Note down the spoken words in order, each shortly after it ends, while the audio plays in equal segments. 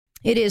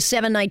It is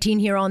 7:19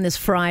 here on this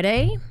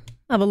Friday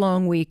of a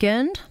long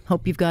weekend.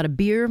 Hope you've got a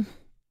beer,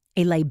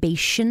 a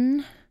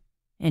libation,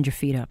 and your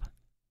feet up.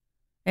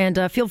 And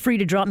feel free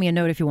to drop me a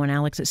note if you want,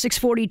 Alex, at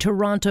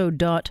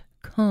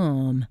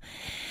 640toronto.com.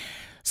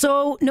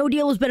 So, no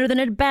deal is better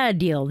than a bad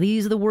deal.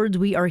 These are the words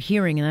we are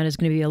hearing, and that is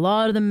going to be a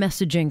lot of the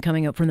messaging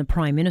coming up from the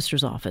Prime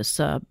Minister's office.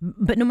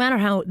 But no matter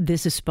how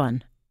this is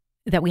spun,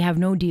 that we have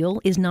no deal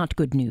is not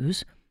good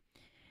news.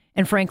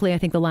 And frankly, I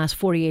think the last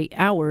 48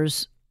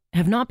 hours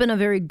have not been a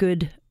very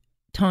good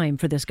time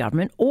for this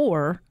government,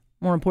 or,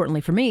 more importantly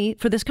for me,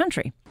 for this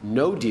country.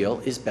 No deal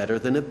is better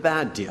than a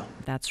bad deal.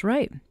 That's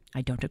right.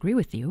 I don't agree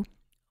with you,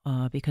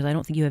 because I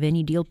don't think you have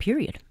any deal,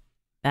 period.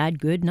 Bad,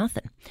 good,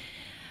 nothing.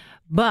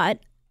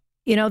 But,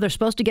 you know, they're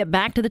supposed to get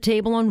back to the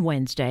table on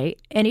Wednesday,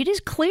 and it is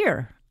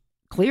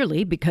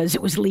clearly, because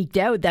it was leaked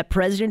out, that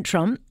President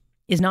Trump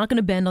is not going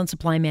to bend on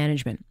supply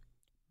management.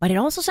 But it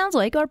also sounds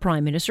like our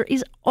Prime Minister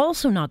is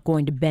also not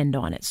going to bend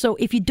on it. So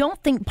if you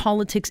don't think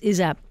politics is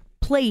at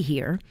play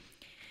here,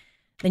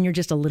 then you're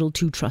just a little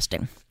too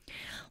trusting.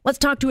 Let's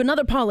talk to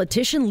another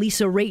politician.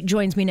 Lisa Raitt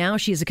joins me now.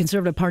 She is the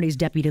Conservative Party's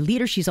deputy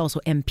leader. She's also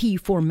MP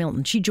for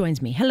Milton. She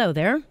joins me. Hello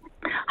there.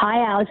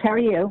 Hi, Alex. How are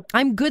you?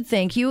 I'm good,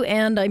 thank you.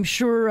 And I'm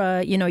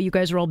sure, you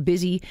guys are all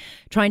busy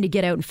trying to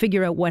get out and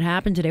figure out what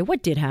happened today.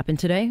 What did happen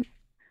today?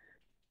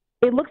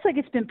 It looks like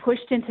it's been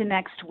pushed into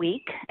next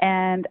week,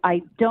 and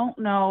I don't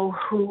know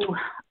who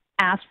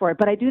asked for it,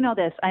 but I do know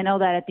this. I know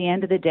that at the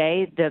end of the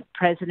day, the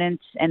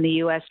president and the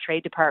U.S.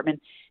 Trade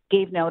Department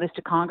gave notice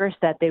to Congress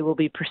that they will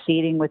be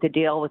proceeding with a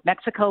deal with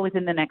Mexico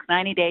within the next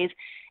 90 days.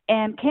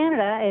 And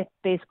Canada,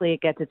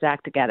 it gets its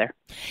act together.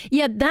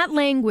 Yeah, that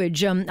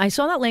language, I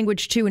saw that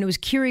language too, and it was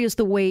curious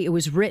the way it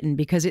was written,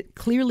 because it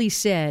clearly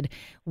said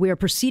we're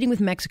proceeding with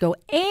Mexico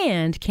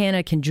and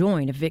Canada can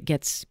join if it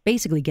gets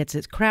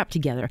its crap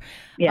together.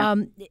 Yeah.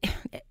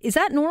 Is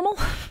that normal?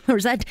 Or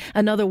is that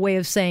another way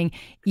of saying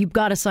you've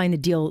got to sign the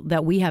deal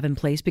that we have in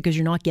place because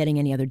you're not getting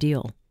any other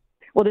deal?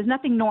 Well, there's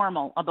nothing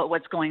normal about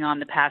what's going on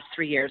the past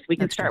 3 years. We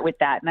can start with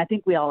that, and I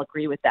think we all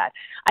agree with that.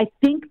 I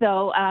think,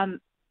 though,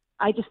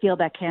 I just feel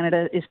that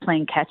Canada is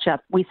playing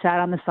catch-up. We sat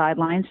on the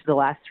sidelines for the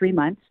last 3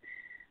 months.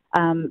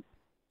 Prime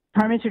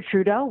Minister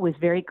Trudeau was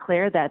very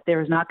clear that there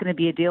was not going to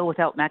be a deal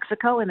without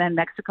Mexico, and then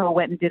Mexico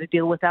went and did a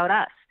deal without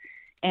us.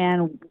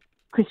 And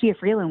Chrystia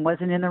Freeland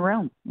wasn't in the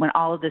room when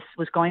all of this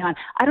was going on.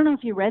 I don't know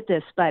if you read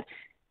this, but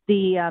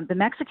the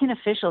Mexican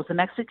officials, the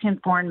Mexican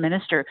foreign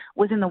minister,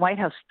 was in the White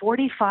House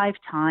 45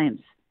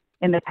 times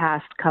in the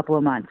past couple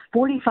of months.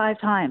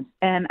 45 times.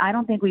 And I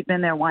don't think we've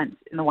been there once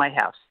in the White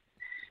House.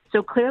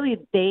 So clearly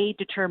they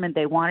determined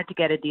they wanted to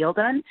get a deal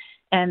done,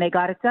 and they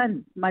got it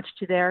done, much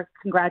to their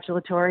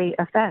congratulatory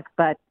effect.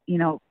 But,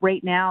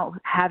 right now,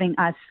 having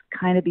us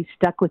kind of be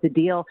stuck with a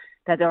deal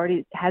that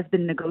already has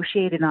been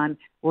negotiated on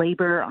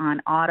labor,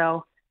 on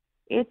auto,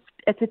 it's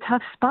a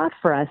tough spot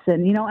for us.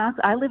 And,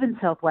 I live in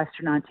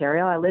southwestern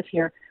Ontario. I live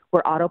here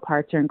where auto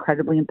parts are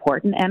incredibly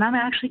important, and I'm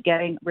actually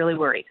getting really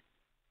worried.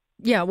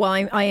 Yeah, well,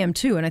 I am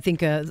too, and I think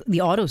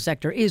the auto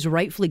sector is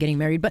rightfully getting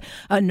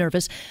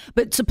nervous.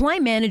 But supply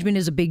management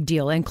is a big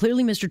deal, and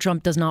clearly Mr.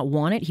 Trump does not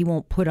want it. He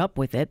won't put up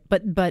with it.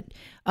 But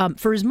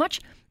for as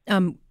much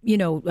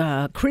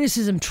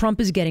criticism Trump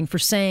is getting for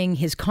saying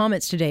his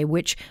comments today,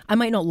 which I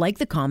might not like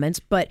the comments,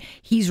 but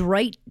he's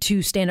right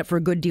to stand up for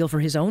a good deal for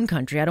his own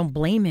country. I don't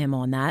blame him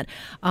on that.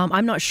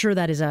 I'm not sure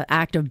that is an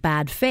act of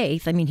bad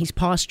faith. I mean, he's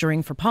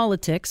posturing for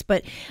politics,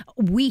 but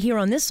we here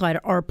on this side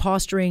are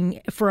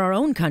posturing for our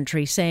own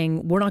country,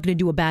 saying we're not going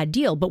to do a bad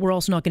deal, but we're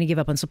also not going to give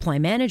up on supply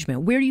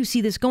management. Where do you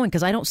see this going?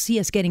 Because I don't see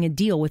us getting a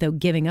deal without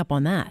giving up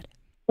on that.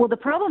 Well, the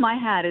problem I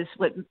had is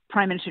what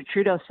Prime Minister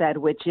Trudeau said,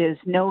 which is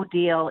no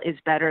deal is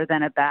better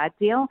than a bad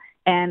deal.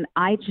 And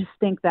I just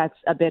think that's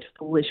a bit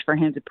foolish for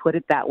him to put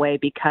it that way,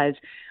 because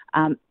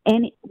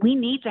we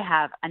need to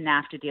have a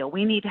NAFTA deal.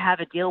 We need to have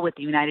a deal with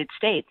the United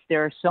States.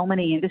 There are so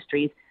many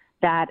industries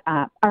that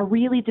are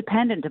really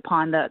dependent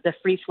upon the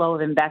free flow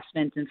of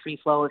investment and free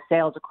flow of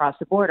sales across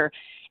the border.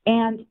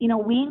 And,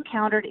 we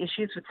encountered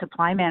issues with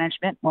supply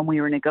management when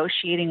we were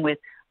negotiating with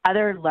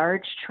other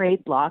large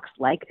trade blocs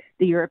like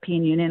the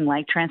European Union,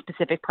 like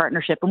Trans-Pacific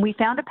Partnership. And we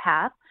found a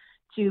path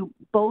to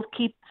both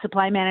keep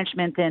supply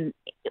management and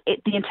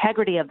the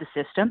integrity of the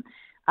system.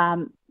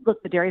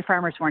 Look, the dairy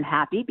farmers weren't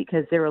happy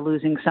because they were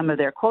losing some of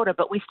their quota,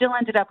 but we still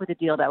ended up with a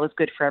deal that was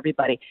good for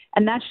everybody.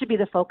 And that should be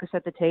the focus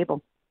at the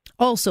table.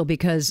 Also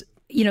because,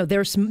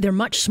 they're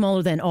much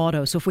smaller than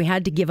auto. So if we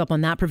had to give up on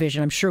that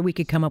provision, I'm sure we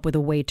could come up with a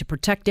way to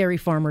protect dairy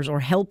farmers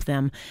or help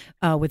them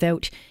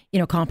without,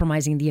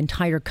 compromising the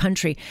entire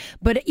country.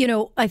 But,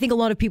 I think a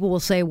lot of people will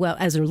say, well,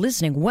 as they're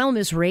listening, well,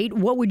 Ms. Raitt,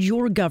 what would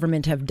your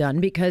government have done?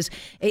 Because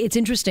it's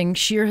interesting.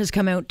 Scheer has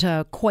come out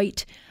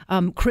quite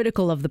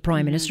critical of the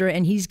Prime Minister,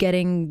 and he's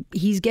getting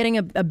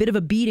a bit of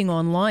a beating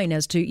online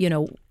as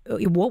to,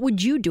 what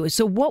would you do?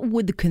 So what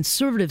would the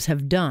Conservatives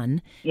have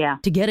done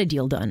to get a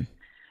deal done?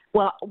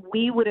 Well,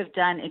 we would have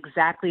done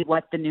exactly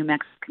what the New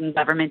Mexican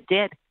government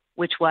did,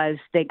 which was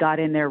they got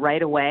in there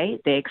right away.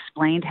 They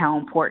explained how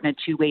important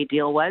a two-way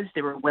deal was.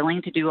 They were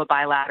willing to do a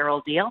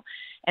bilateral deal,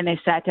 and they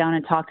sat down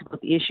and talked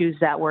about the issues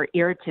that were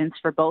irritants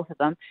for both of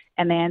them,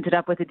 and they ended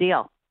up with a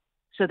deal.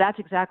 So that's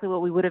exactly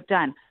what we would have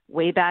done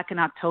way back in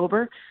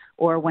October,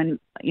 or when,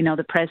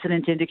 the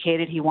president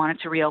indicated he wanted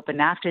to reopen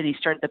NAFTA and he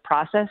started the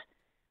process.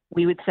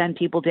 We would send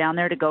people down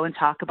there to go and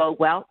talk about,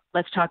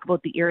 let's talk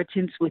about the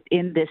irritants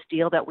within this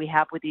deal that we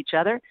have with each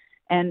other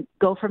and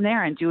go from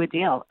there and do a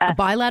deal. A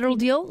bilateral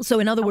deal? So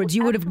in other words,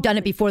 you would have done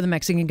it before the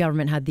Mexican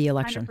government had the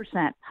election.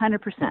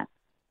 100%.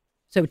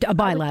 So a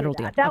bilateral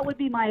deal. That would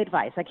be my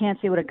advice. I can't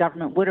say what a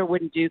government would or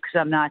wouldn't do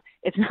because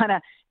it's not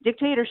a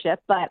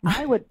dictatorship, but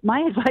my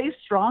advice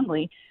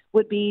strongly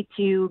would be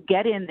to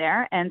get in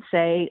there and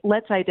say,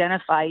 let's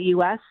identify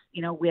U.S.,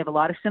 we have a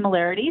lot of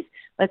similarities.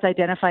 Let's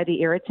identify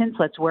the irritants.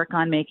 Let's work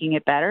on making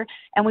it better.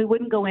 And we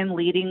wouldn't go in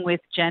leading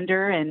with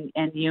gender and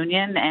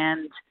union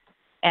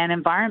and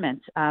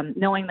environment,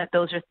 knowing that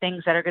those are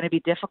things that are going to be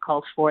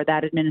difficult for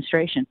that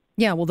administration.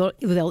 Yeah, well,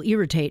 they'll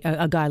irritate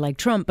a guy like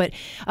Trump. But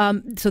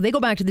so they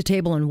go back to the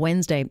table on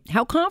Wednesday.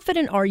 How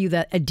confident are you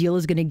that a deal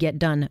is going to get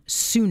done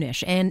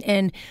soonish?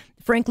 And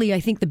frankly, I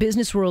think the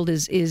business world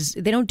is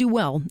they don't do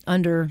well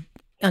under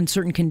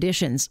uncertain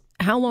conditions.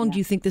 How long do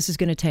you think this is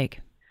going to take?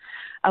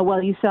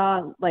 Well, you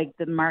saw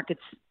the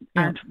markets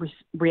aren't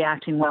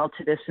reacting well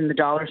to this, and the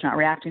dollar's not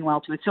reacting well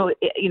to it. So,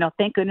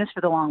 thank goodness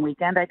for the long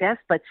weekend, I guess.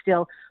 But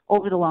still,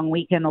 over the long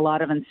weekend, a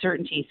lot of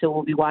uncertainty. So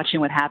we'll be watching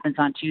what happens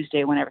on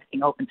Tuesday when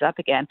everything opens up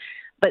again.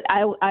 But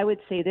I would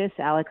say this,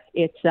 Alex.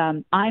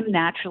 I'm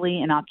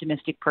naturally an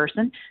optimistic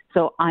person,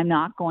 so I'm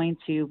not going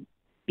to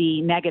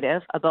be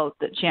negative about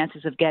the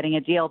chances of getting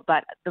a deal.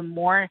 But the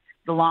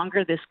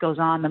longer this goes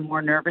on, the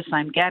more nervous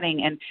I'm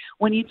getting. And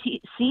when you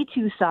see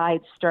two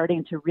sides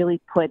starting to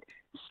really put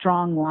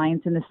strong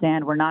lines in the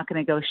sand, we're not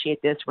going to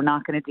negotiate this, we're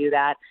not going to do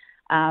that,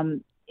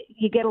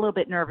 you get a little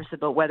bit nervous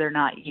about whether or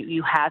not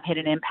you have hit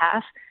an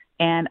impasse.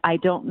 And I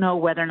don't know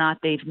whether or not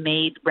they've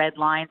made red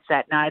lines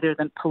that neither of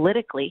them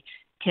politically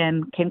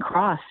can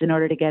cross in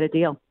order to get a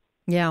deal.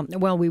 Yeah,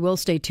 well, we will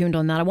stay tuned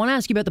on that. I want to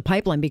ask you about the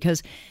pipeline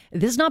because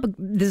this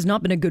has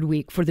not been a good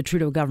week for the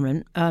Trudeau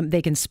government.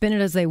 They can spin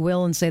it as they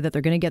will and say that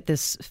they're going to get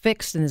this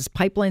fixed and this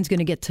pipeline's going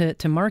to get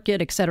to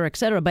market, et cetera, et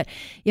cetera. But,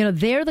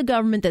 they're the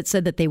government that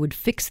said that they would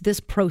fix this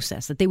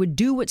process, that they would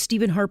do what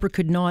Stephen Harper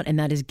could not, and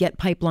that is get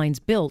pipelines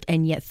built.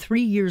 And yet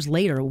 3 years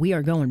later, we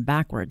are going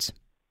backwards.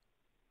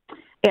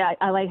 Yeah,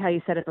 I like how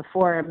you said it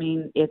before. I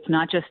mean, it's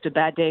not just a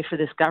bad day for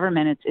this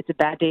government. It's a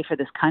bad day for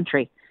this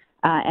country.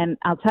 And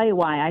I'll tell you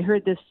why. I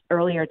heard this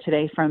earlier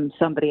today from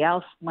somebody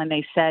else when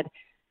they said,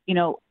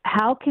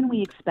 how can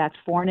we expect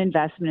foreign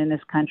investment in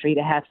this country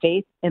to have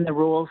faith in the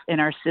rules in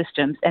our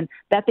systems and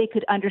that they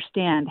could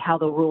understand how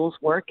the rules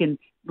work in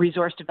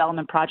resource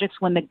development projects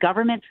when the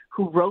government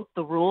who wrote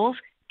the rules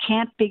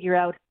can't figure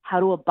out how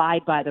to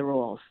abide by the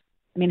rules?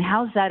 I mean,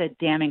 how's that a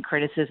damning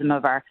criticism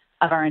of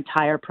our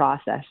entire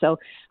process? So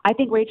I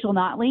think Rachel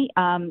Notley,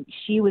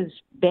 she was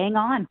bang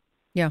on.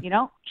 Yeah.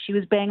 She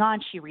was bang on.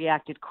 She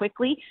reacted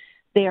quickly.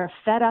 They are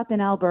fed up in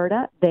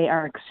Alberta. They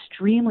are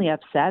extremely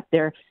upset.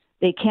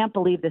 They can't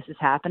believe this is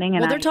happening.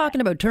 And they're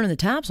talking about turning the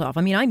taps off.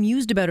 I mean, I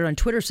mused about it on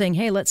Twitter saying,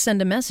 hey, let's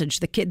send a message,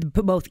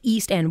 both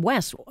East and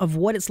West, of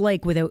what it's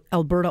like without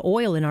Alberta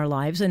oil in our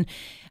lives. And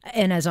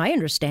as I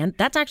understand,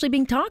 that's actually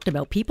being talked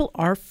about. People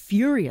are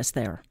furious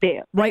there.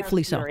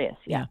 Rightfully so. Furious,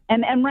 yeah.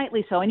 And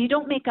rightly so. And you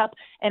don't make up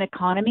an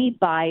economy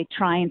by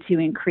trying to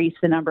increase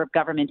the number of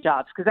government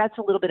jobs, because that's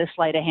a little bit of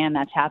sleight of hand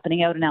that's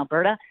happening out in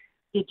Alberta.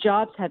 The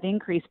jobs have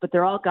increased, but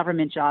they're all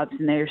government jobs,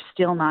 and they're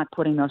still not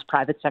putting those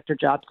private sector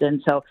jobs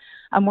in. So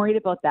I'm worried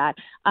about that.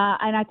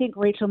 And I think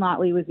Rachel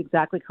Notley was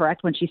exactly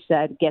correct when she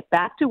said, get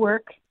back to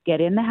work, get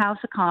in the House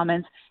of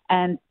Commons,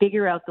 and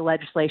figure out the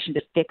legislation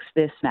to fix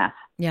this mess.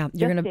 Yeah,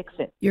 you're going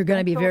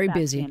to be very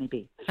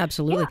busy.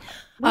 Absolutely.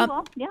 Yeah, we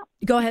will. Yeah.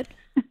 Go ahead.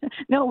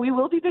 No, we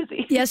will be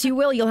busy. Yes, you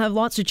will. You'll have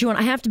lots to chew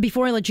on.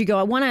 Before I let you go,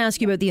 I want to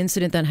ask you about the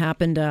incident that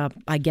happened,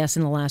 I guess,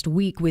 in the last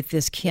week with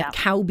this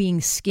cow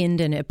being skinned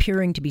and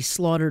appearing to be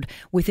slaughtered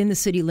within the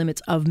city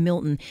limits of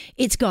Milton.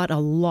 It's got a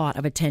lot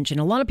of attention.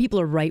 A lot of people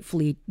are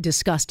rightfully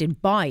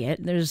disgusted by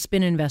it. There's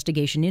been an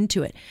investigation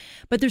into it.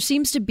 But there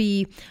seems to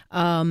be,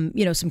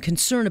 some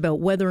concern about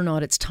whether or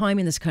not it's time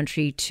in this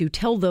country to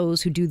tell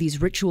those who do these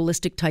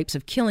ritualistic types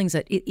of killings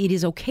that it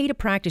is okay to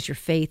practice your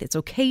faith. It's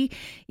okay,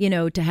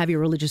 to have your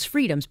religious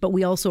freedoms, but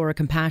we also are a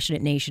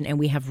compassionate nation and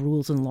we have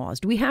rules and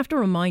laws. Do we have to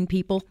remind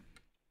people?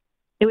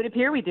 It would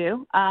appear we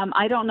do.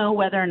 I don't know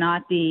whether or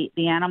not the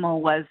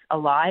animal was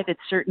alive. It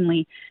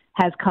certainly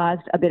has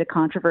caused a bit of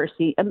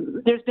controversy.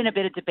 There's been a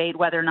bit of debate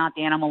whether or not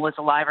the animal was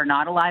alive or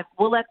not alive.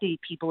 We'll let the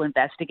people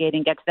investigate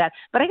and get to that.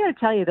 But I got to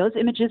tell you, those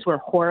images were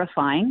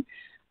horrifying.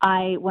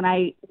 When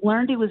I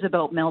learned it was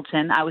about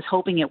Milton, I was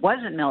hoping it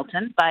wasn't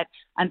Milton, but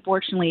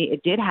unfortunately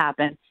it did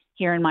happen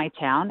here in my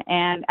town.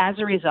 And as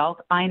a result,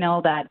 I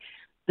know that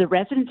the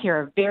residents here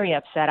are very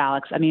upset,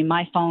 Alex. I mean,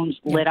 my phone's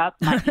lit up,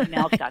 my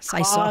emails got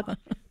clogged.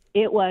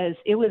 It was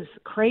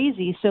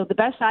crazy. So the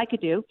best I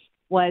could do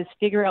was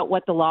figure out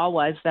what the law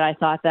was that I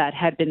thought that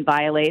had been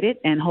violated,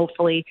 and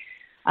hopefully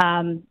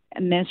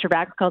Minister of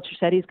Agriculture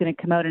said he's going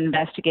to come out and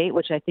investigate,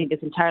 which I think is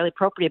entirely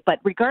appropriate. But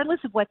regardless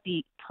of what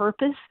the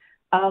purpose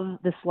of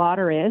the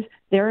slaughter is,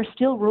 there are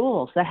still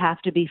rules that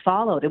have to be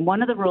followed. And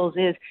one of the rules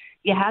is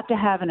you have to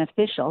have an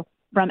official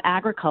from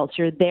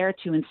agriculture there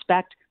to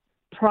inspect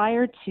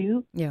prior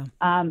to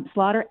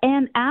slaughter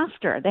and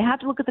after. They have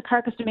to look at the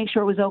carcass to make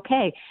sure it was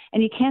okay.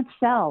 And you can't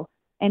sell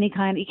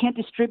you can't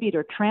distribute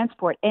or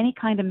transport any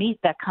kind of meat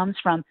that comes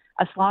from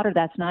a slaughter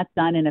that's not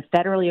done in a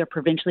federally or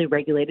provincially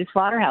regulated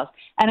slaughterhouse.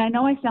 And I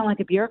know I sound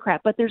like a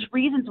bureaucrat, but there's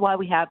reasons why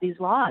we have these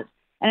laws.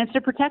 And it's to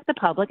protect the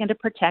public and to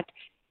protect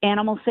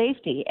animal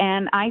safety.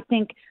 And I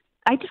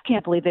just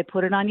can't believe they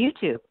put it on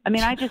YouTube. I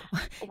mean,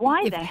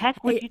 why the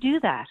heck would you do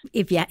that?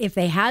 If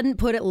they hadn't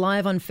put it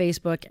live on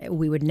Facebook,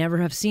 we would never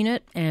have seen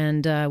it,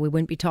 and we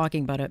wouldn't be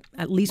talking about it.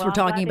 At least we're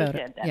talking about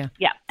it.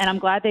 Yeah, and I'm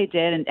glad they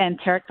did. And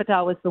Tarek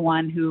Fatah was the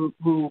one who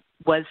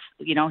was,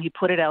 he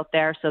put it out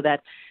there so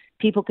that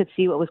people could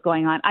see what was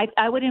going on.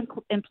 I would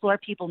implore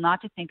people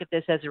not to think of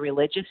this as a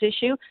religious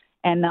issue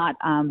and not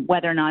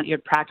whether or not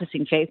you're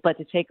practicing faith, but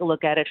to take a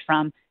look at it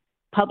from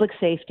public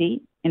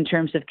safety in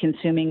terms of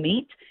consuming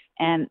meat,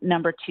 and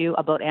number two,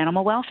 about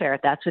animal welfare.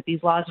 That's what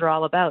these laws are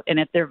all about. And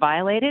if they're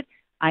violated,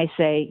 I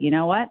say, you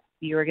know what?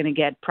 You are going to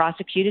get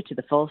prosecuted to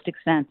the fullest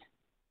extent.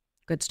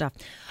 Good stuff.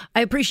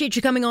 I appreciate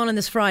you coming on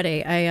this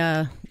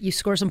Friday. You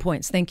score some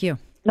points. Thank you.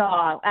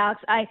 No,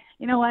 Alex,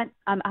 you know what?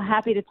 I'm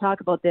happy to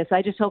talk about this.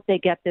 I just hope they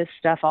get this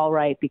stuff all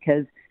right,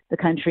 because the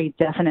country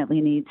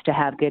definitely needs to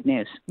have good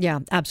news. Yeah,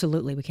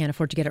 absolutely. We can't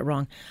afford to get it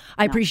wrong.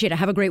 I appreciate it.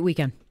 Have a great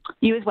weekend.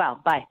 You as well.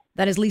 Bye.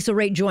 That is Lisa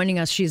Raitt joining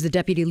us. She's the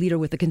deputy leader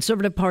with the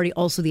Conservative Party,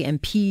 also the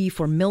MP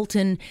for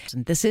Milton.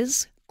 And this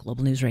is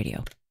Global News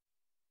Radio.